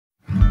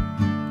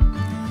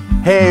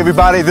Hey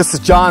everybody, this is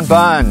John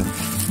Bunn,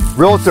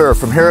 realtor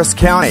from Harris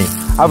County.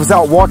 I was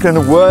out walking in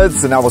the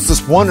woods and I was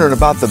just wondering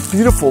about the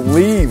beautiful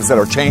leaves that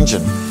are changing,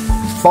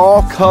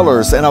 fall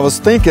colors, and I was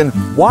thinking,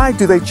 why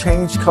do they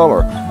change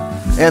color?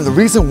 And the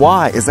reason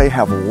why is they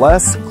have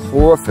less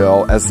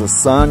chlorophyll as the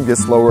sun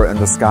gets lower in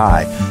the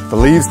sky. The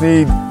leaves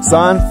need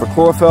sun for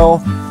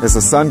chlorophyll. As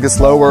the sun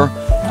gets lower,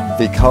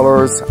 the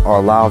colors are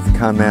allowed to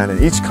come in,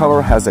 and each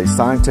color has a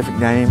scientific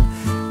name,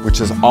 which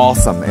is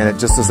awesome, and it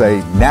just is a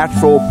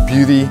natural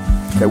beauty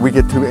that we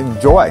get to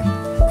enjoy.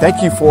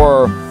 Thank you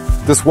for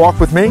this walk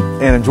with me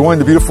and enjoying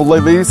the beautiful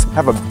leaves.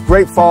 Have a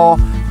great fall.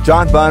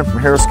 John Bunn from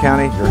Harris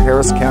County, your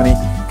Harris County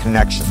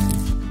Connection.